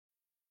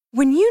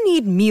When you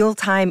need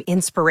mealtime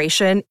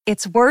inspiration,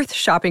 it's worth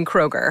shopping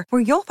Kroger,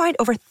 where you'll find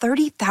over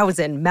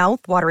 30,000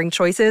 mouth-watering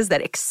choices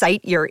that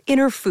excite your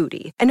inner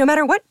foodie. And no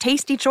matter what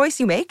tasty choice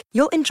you make,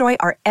 you'll enjoy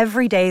our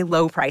everyday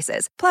low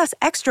prices, plus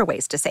extra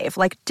ways to save,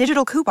 like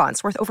digital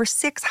coupons worth over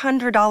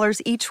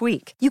 $600 each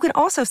week. You can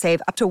also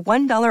save up to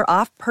 $1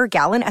 off per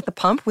gallon at the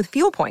pump with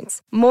fuel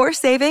points. More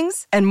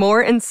savings and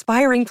more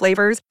inspiring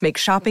flavors make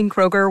shopping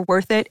Kroger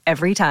worth it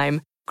every time.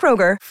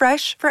 Kroger,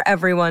 fresh for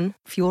everyone.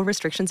 Fuel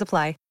restrictions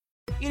apply.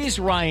 It is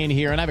Ryan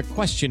here, and I have a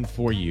question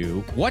for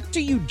you. What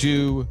do you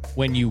do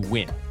when you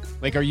win?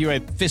 Like, are you a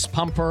fist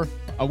pumper,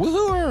 a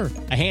woo-hooer,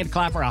 a hand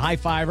clapper, a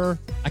high-fiver?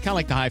 I kind of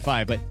like the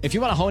high-five, but if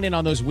you want to hone in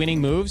on those winning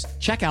moves,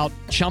 check out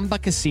Chumba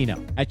Casino.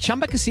 At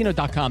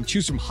ChumbaCasino.com,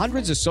 choose from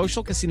hundreds of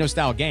social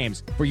casino-style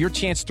games for your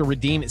chance to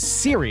redeem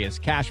serious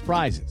cash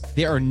prizes.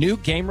 There are new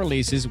game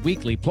releases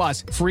weekly,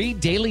 plus free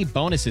daily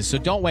bonuses, so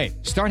don't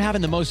wait. Start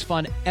having the most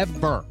fun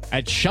ever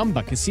at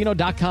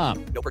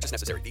ChumbaCasino.com. No purchase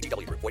necessary.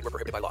 VGW Group. Void where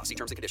prohibited by law. See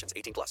terms and conditions.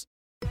 18+.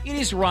 It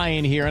is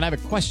Ryan here, and I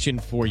have a question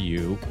for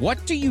you.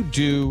 What do you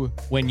do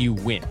when you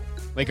win?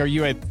 Like, are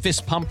you a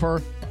fist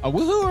pumper, a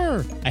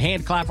woo-hooer, a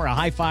hand clapper, a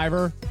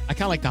high-fiver? I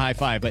kind of like the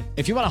high-five, but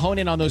if you want to hone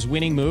in on those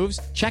winning moves,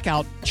 check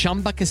out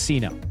Chumba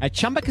Casino. At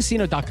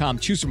ChumbaCasino.com,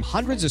 choose from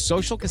hundreds of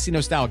social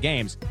casino-style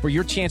games for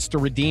your chance to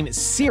redeem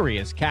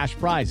serious cash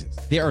prizes.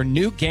 There are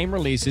new game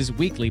releases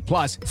weekly,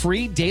 plus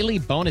free daily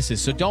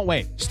bonuses, so don't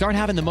wait. Start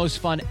having the most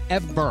fun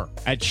ever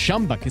at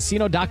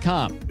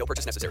ChumbaCasino.com. No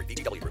purchase necessary.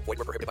 VGW Group. Void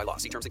where prohibited by law.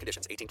 See terms and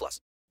conditions. 18+.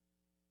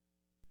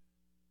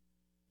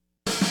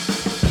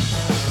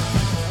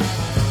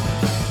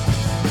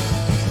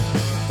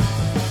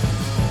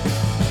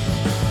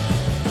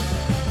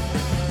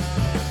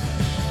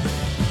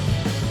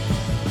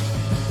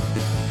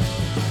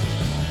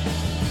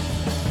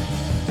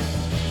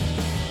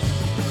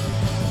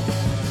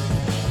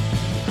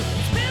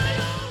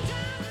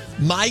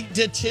 Mike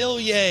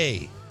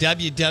Detillier,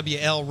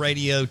 WWL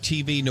Radio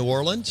TV New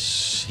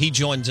Orleans. He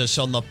joins us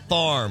on the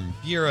Farm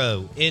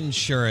Bureau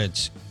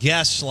Insurance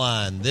guest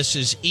line. This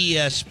is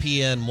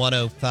ESPN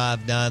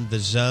 105.9 The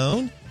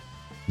Zone.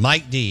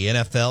 Mike D,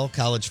 NFL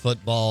college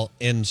football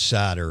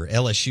insider.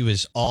 LSU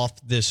is off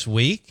this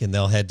week, and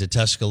they'll head to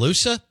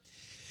Tuscaloosa.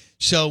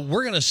 So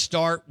we're going to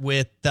start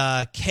with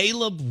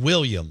Caleb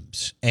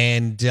Williams,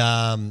 and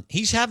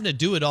he's having to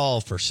do it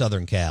all for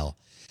Southern Cal.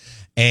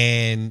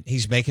 And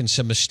he's making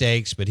some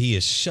mistakes, but he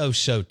is so,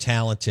 so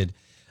talented.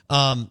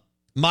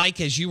 Mike,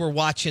 as you were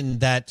watching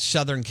that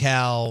Southern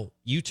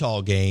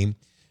Cal-Utah game,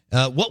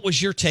 what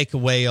was your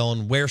takeaway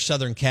on where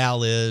Southern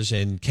Cal is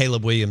and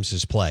Caleb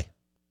Williams' play?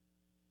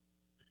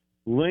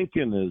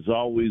 Lincoln has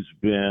always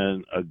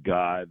been a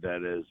guy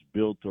that is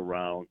built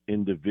around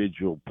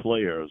individual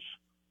players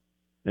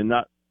and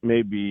not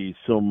maybe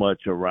so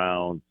much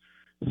around,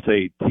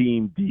 say,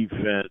 team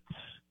defense,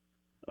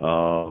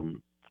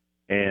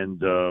 and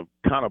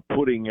kind of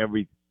putting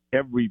every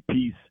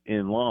piece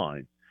in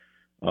line.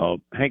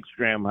 Hank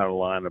Stram had a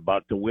line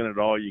about to win it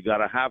all, you got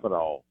to have it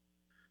all.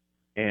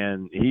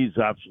 And he's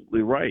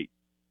absolutely right.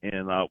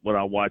 And when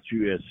I watch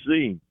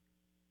USC,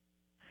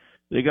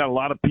 they got a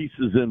lot of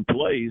pieces in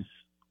place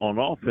on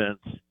offense.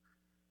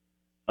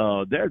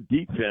 Their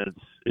defense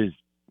is,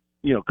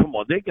 come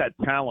on, they got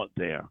talent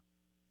there.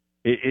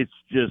 It's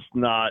just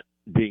not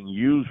being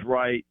used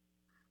right,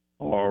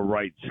 or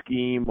right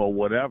scheme or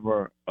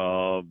whatever,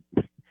 and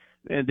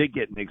they're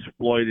getting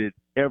exploited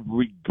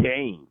every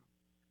game.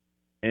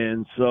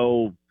 And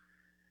so,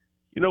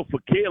 for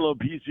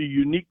Caleb, he's a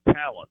unique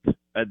talent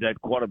at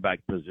that quarterback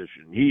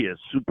position. He is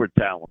super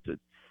talented.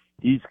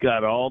 He's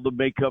got all the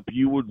makeup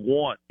you would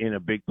want in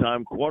a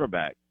big-time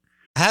quarterback.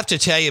 I have to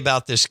tell you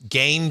about this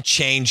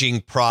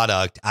game-changing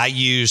product I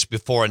used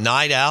before a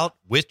night out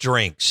with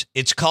drinks.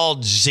 It's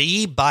called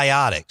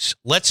Z-Biotics.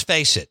 Let's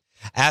face it.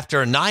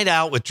 After a night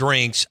out with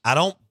drinks, I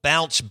don't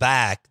bounce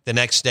back the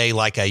next day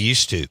like I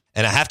used to,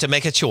 and I have to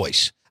make a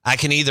choice. I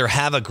can either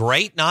have a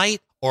great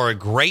night or a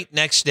great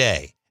next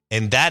day,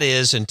 and that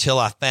is until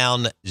I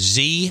found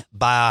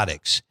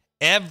Z-Biotics.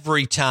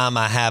 Every time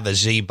I have a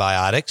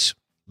Z-Biotics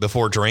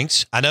before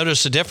drinks, I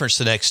notice a difference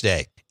the next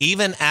day.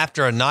 Even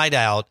after a night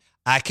out,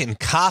 I can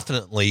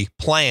confidently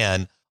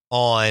plan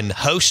on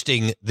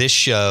hosting this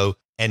show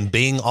and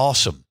being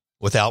awesome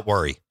without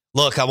worry.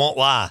 Look, I won't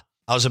lie.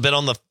 I was a bit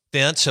on the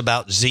fence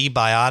about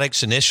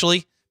Z-Biotics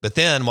initially, but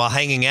then while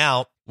hanging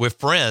out with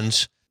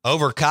friends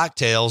over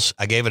cocktails,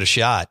 I gave it a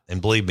shot.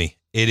 And believe me,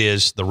 it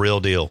is the real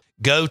deal.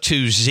 Go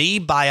to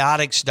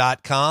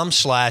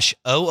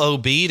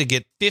zbiotics.com/OOB to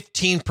get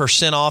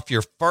 15% off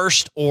your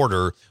first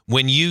order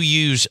when you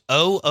use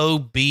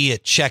OOB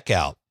at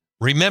checkout.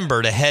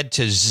 Remember to head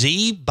to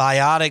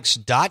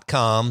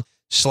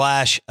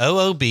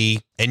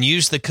zbiotics.com/OOB and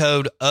use the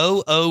code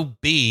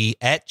OOB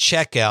at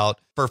checkout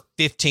for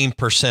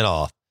 15%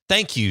 off.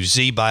 Thank you,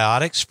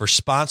 Z-Biotics, for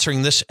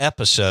sponsoring this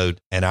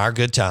episode and our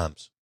good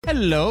times.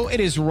 Hello,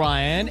 it is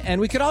Ryan, and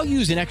we could all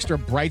use an extra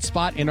bright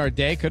spot in our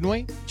day, couldn't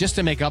we? Just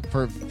to make up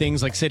for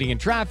things like sitting in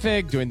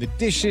traffic, doing the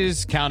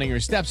dishes, counting your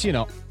steps,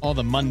 all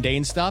the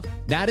mundane stuff.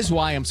 That is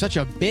why I'm such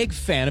a big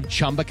fan of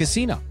Chumba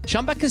Casino.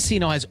 Chumba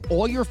Casino has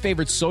all your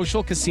favorite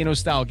social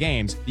casino-style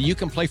games that you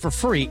can play for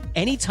free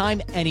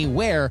anytime,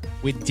 anywhere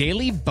with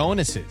daily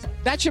bonuses.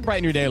 That should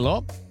brighten your day a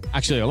little.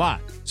 Actually, a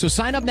lot. So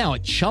sign up now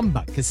at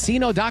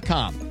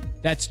ChumbaCasino.com.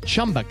 That's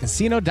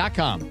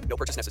ChumbaCasino.com. No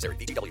purchase necessary.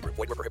 Detillier. Void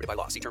where prohibited by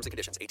law. See terms and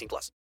conditions.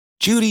 18+.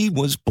 Judy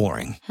was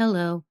boring.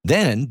 Hello.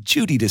 Then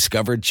Judy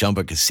discovered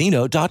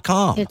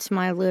ChumbaCasino.com. It's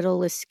my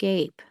little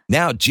escape.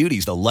 Now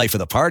Judy's the life of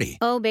the party.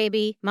 Oh,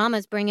 baby,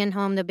 mama's bringing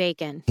home the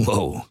bacon.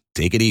 Whoa,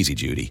 take it easy,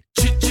 Judy.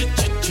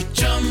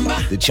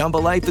 The Chumba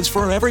life is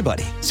for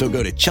everybody. So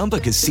go to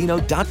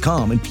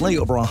ChumbaCasino.com and play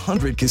over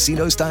 100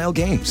 casino-style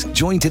games.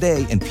 Join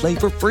today and play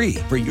for free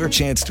for your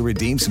chance to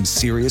redeem some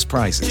serious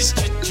prizes.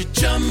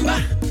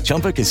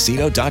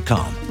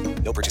 ChumbaCasino.com.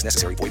 No purchase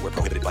necessary. Void where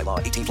prohibited by law.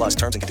 18+.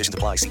 Terms and conditions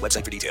apply. See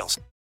website for details.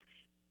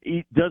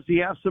 Does he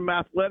have some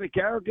athletic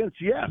arrogance?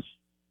 Yes.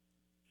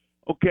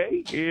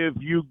 Okay, if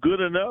you're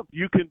good enough,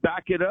 you can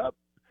back it up.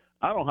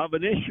 I don't have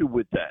an issue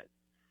with that.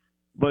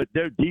 But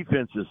their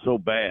defense is so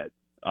bad.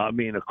 I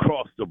mean,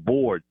 across the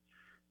board.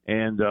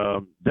 And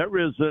there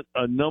isn't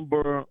a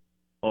number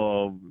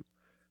of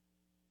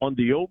on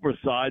the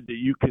overside that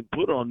you can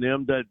put on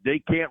them that they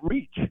can't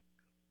reach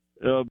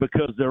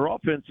because their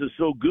offense is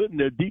so good and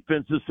their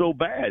defense is so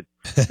bad.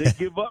 They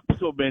give up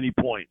so many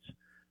points.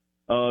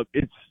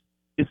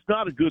 It's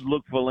not a good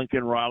look for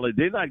Lincoln Riley.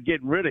 They're not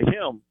getting rid of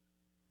him,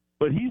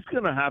 but he's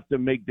going to have to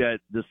make that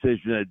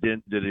decision at the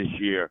end of this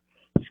year.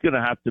 He's going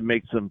to have to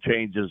make some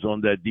changes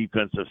on that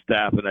defensive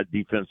staff and that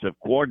defensive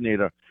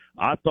coordinator.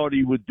 I thought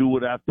he would do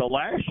it after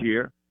last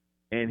year,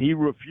 and he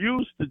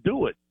refused to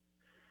do it.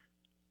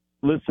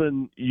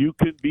 Listen, you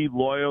can be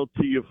loyal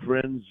to your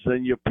friends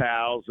and your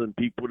pals and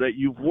people that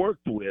you've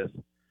worked with,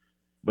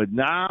 but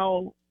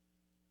now,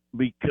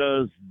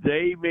 because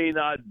they may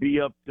not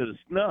be up to the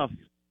snuff,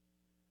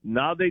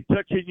 now they're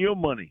touching your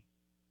money.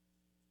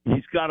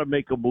 He's got to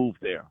make a move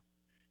there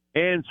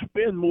and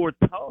spend more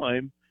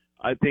time,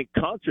 I think,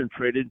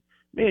 concentrated.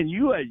 Man,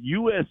 you at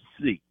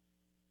USC,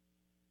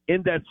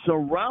 in that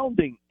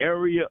surrounding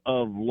area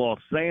of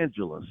Los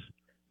Angeles,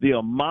 the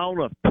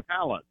amount of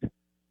talent,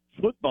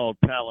 football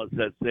talent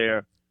that's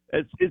there,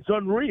 it's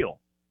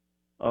unreal.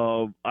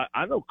 I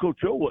know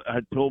Coach O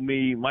had told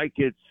me, Mike,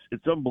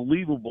 it's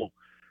unbelievable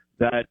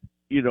that,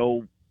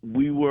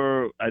 we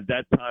were, at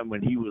that time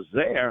when he was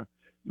there,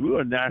 we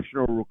were a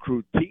national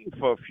recruit team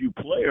for a few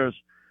players,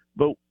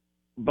 but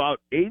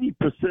about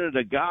 80% of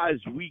the guys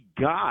we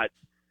got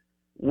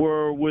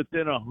were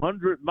within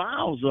 100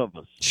 miles of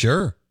us.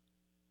 Sure.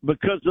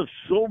 Because of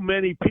so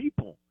many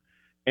people.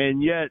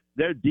 And yet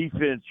their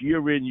defense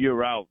year in,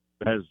 year out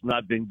has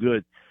not been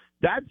good.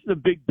 That's the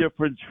big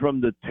difference from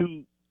the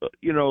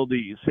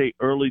say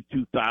early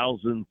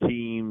 2000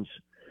 teams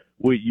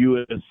with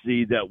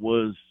USC that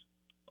was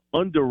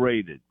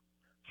underrated.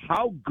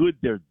 How good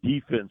their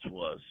defense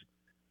was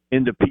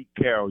in the Pete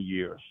Carroll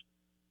years.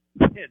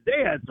 Man,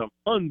 they had some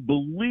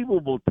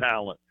unbelievable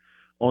talent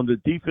on the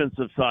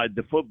defensive side of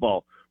the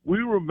football. We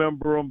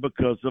remember them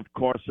because of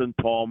Carson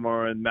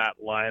Palmer and Matt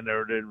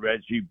Leinart and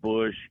Reggie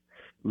Bush,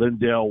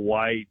 Lindell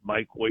White,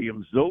 Mike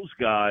Williams, those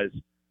guys.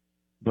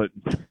 But,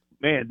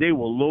 man, they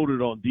were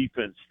loaded on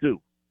defense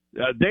too.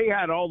 They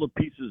had all the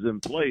pieces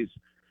in place.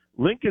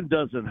 Lincoln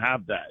doesn't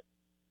have that.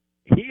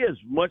 He has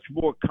much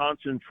more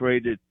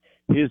concentrated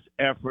his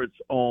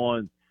efforts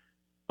on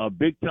a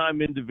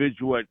big-time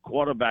individual at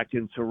quarterback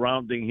and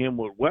surrounding him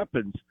with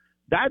weapons.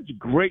 That's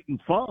great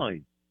and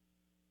fine.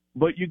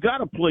 But you got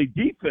to play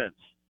defense.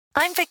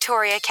 I'm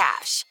Victoria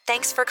Cash.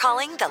 Thanks for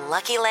calling the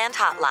Lucky Land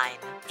Hotline.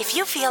 If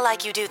you feel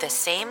like you do the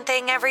same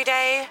thing every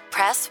day,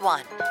 press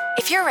 1.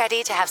 If you're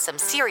ready to have some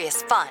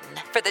serious fun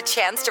for the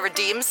chance to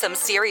redeem some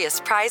serious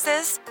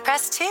prizes,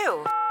 press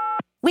 2.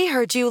 We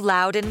heard you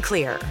loud and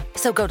clear.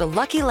 So go to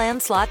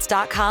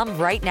LuckyLandSlots.com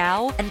right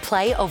now and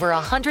play over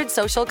 100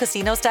 social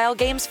casino-style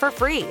games for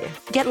free.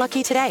 Get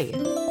lucky today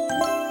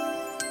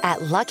at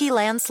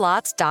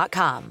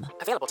LuckyLandSlots.com.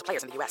 Available to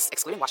players in the U.S.,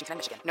 excluding Washington and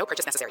Michigan. No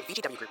purchase necessary.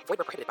 VGW Group. Void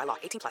where prohibited by law.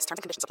 18+. Terms and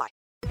conditions apply.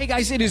 Hey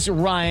guys, it is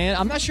Ryan.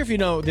 I'm not sure if you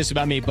know this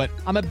about me, but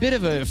I'm a bit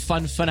of a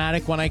fun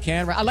fanatic when I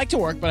can. I like to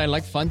work, but I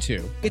like fun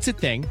too. It's a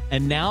thing.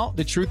 And now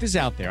the truth is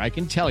out there. I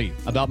can tell you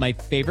about my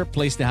favorite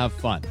place to have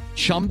fun.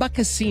 Chumba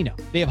Casino.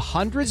 They have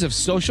hundreds of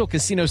social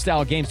casino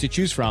style games to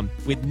choose from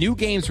with new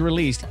games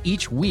released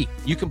each week.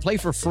 You can play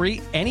for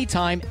free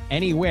anytime,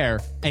 anywhere.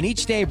 And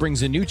each day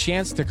brings a new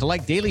chance to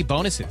collect daily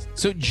bonuses.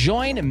 So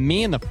join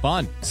me in the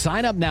fun.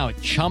 Sign up now at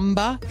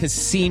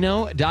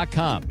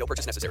ChumbaCasino.com. No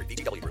purchase necessary.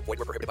 VGW Group. Void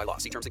where prohibited by law.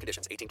 See terms and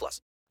conditions.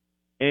 18+.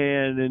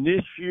 And in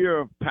this year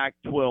of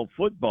Pac-12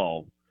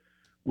 football,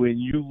 when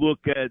you look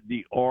at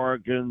the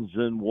Oregons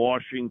and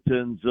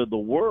Washingtons of the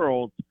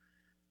world,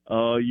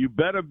 you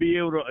better be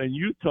able to, and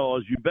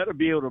Utah's, you better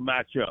be able to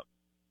match up.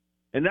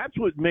 And that's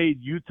what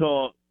made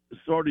Utah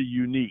sort of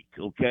unique,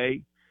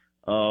 okay,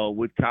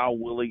 with Kyle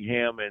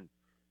Willingham and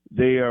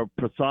they are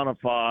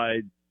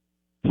personified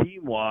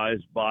team-wise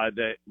by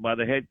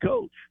the head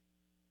coach.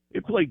 They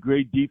play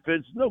great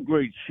defense, no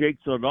great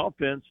shakes on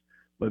offense,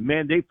 but,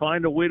 man, they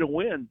find a way to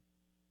win.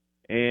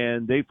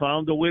 And they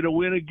found a way to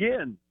win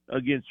again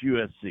against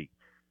USC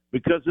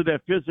because of their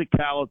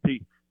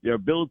physicality, their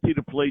ability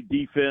to play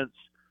defense,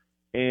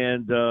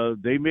 and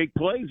they make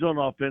plays on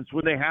offense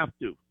when they have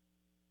to.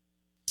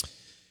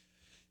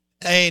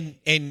 And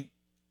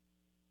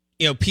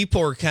you know,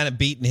 people are kind of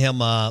beating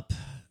him up.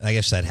 I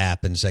guess that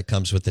happens. That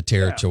comes with the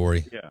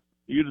territory. Yeah.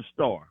 You're the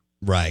star.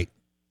 Right.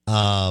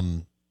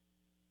 But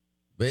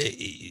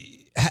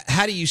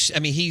how do you – I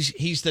mean,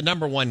 he's the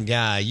number one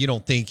guy. You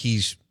don't think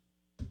he's –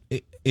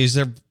 is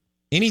there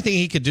anything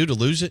he could do to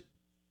lose it?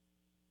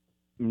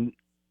 Him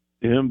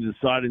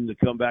deciding to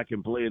come back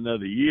and play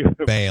another year.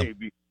 Bam.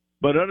 Maybe.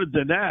 But other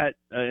than that,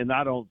 and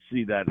I don't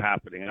see that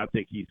happening, I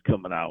think he's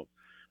coming out.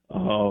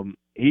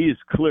 He is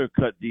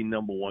clear-cut the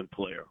number one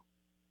player.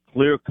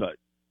 Clear-cut.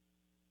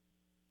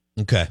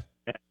 Okay.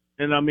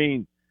 And, I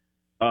mean,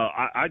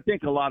 I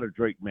think a lot of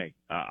Drake May.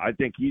 I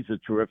think he's a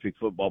terrific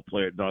football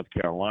player at North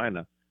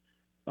Carolina.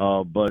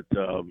 But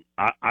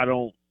I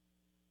don't –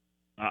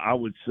 I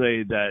would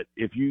say that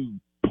if you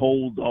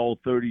polled all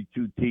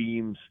 32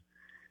 teams,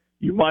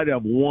 you might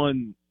have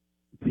one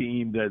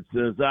team that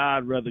says,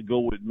 I'd rather go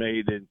with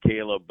May than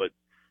Caleb. But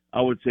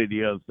I would say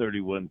the other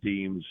 31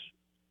 teams,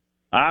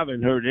 I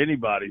haven't heard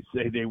anybody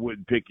say they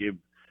wouldn't pick him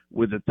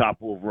with the top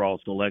overall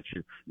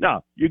selection.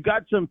 Now, you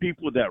got some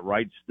people that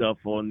write stuff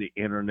on the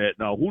internet.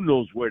 Now, who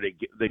knows where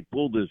they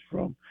pull this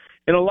from?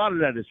 And a lot of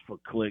that is for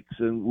clicks,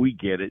 and we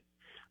get it.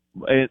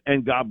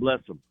 And God bless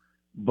them.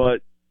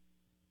 But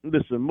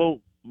listen,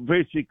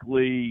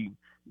 basically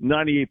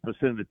 98%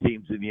 of the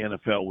teams in the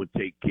NFL would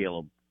take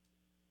Caleb.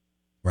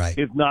 Right.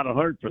 If not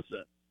 100%.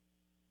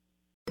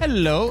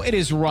 Hello, it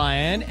is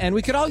Ryan, and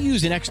we could all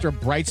use an extra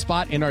bright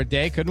spot in our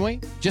day, couldn't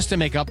we? Just to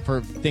make up for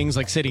things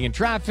like sitting in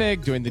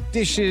traffic, doing the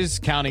dishes,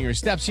 counting your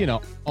steps, you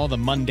know, all the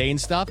mundane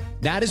stuff.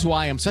 That is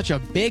why I'm such a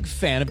big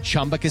fan of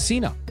Chumba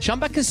Casino.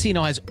 Chumba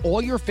Casino has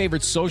all your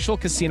favorite social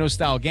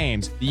casino-style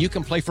games that you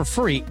can play for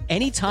free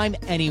anytime,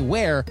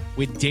 anywhere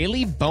with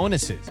daily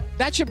bonuses.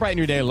 That should brighten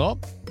your day a little.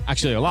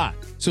 Actually, a lot.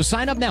 So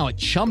sign up now at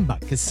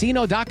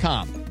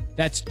ChumbaCasino.com.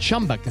 That's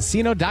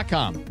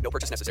ChumbaCasino.com. No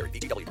purchase necessary.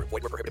 VGW Group.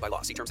 Void where prohibited by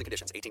law. See terms and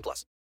conditions.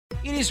 18+.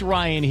 It is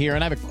Ryan here,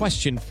 and I have a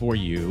question for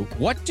you.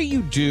 What do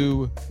you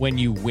do when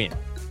you win?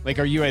 Like,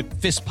 are you a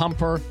fist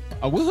pumper,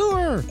 a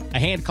woohooer, a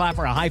hand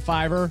clapper, a high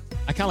fiver?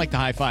 I kind of like the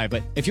high five,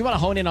 but if you want to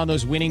hone in on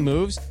those winning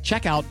moves,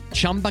 check out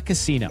Chumba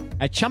Casino.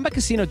 At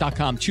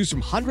ChumbaCasino.com, choose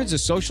from hundreds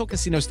of social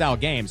casino-style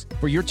games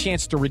for your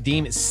chance to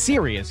redeem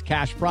serious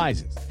cash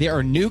prizes. There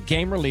are new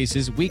game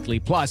releases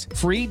weekly, plus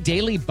free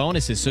daily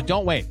bonuses, so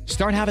don't wait.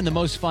 Start having the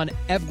most fun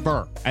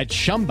ever at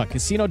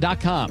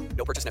ChumbaCasino.com.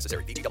 No purchase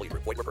necessary. VGW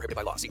Group. Void where prohibited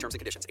by law. See terms and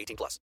conditions.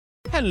 18+.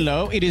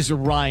 Hello, it is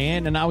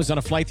Ryan, and I was on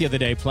a flight the other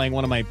day playing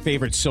one of my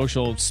favorite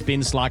social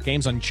spin slot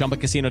games on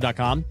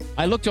ChumbaCasino.com.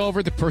 I looked over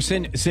at the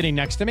person sitting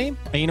next to me,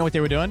 and you know what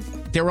they were doing?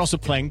 They were also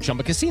playing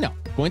Chumba Casino.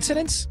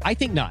 Coincidence? I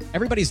think not.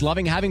 Everybody's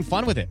loving having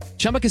fun with it.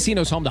 Chumba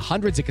Casino is home to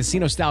hundreds of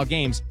casino-style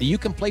games that you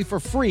can play for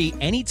free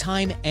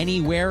anytime,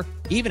 anywhere,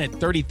 even at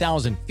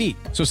 30,000 feet.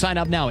 So sign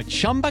up now at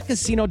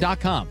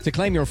ChumbaCasino.com to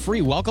claim your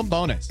free welcome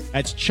bonus.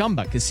 That's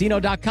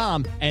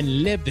ChumbaCasino.com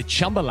and live the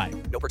Chumba life.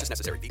 No purchase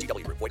necessary.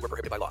 VGW Group. Void where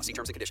prohibited by law. See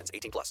terms and conditions.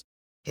 18+.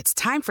 It's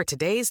time for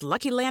today's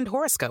Lucky Land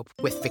horoscope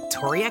with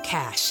Victoria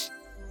Cash.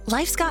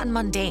 Life's gotten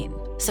mundane,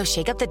 so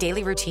shake up the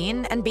daily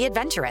routine and be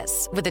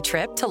adventurous with a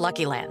trip to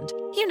Lucky Land.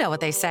 You know what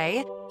they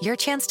say. Your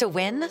chance to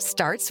win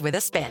starts with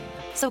a spin.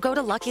 So go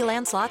to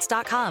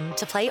LuckyLandSlots.com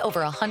to play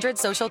over 100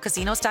 social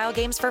casino-style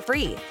games for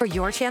free for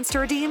your chance to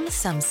redeem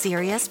some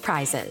serious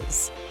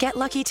prizes. Get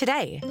lucky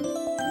today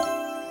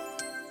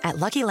at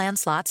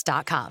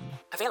LuckyLandSlots.com.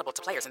 Available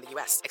to players in the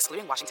U.S.,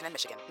 excluding Washington and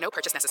Michigan. No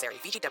purchase necessary.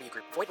 VGW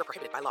Group. Void where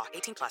prohibited by law.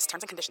 18+.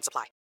 Terms and conditions apply.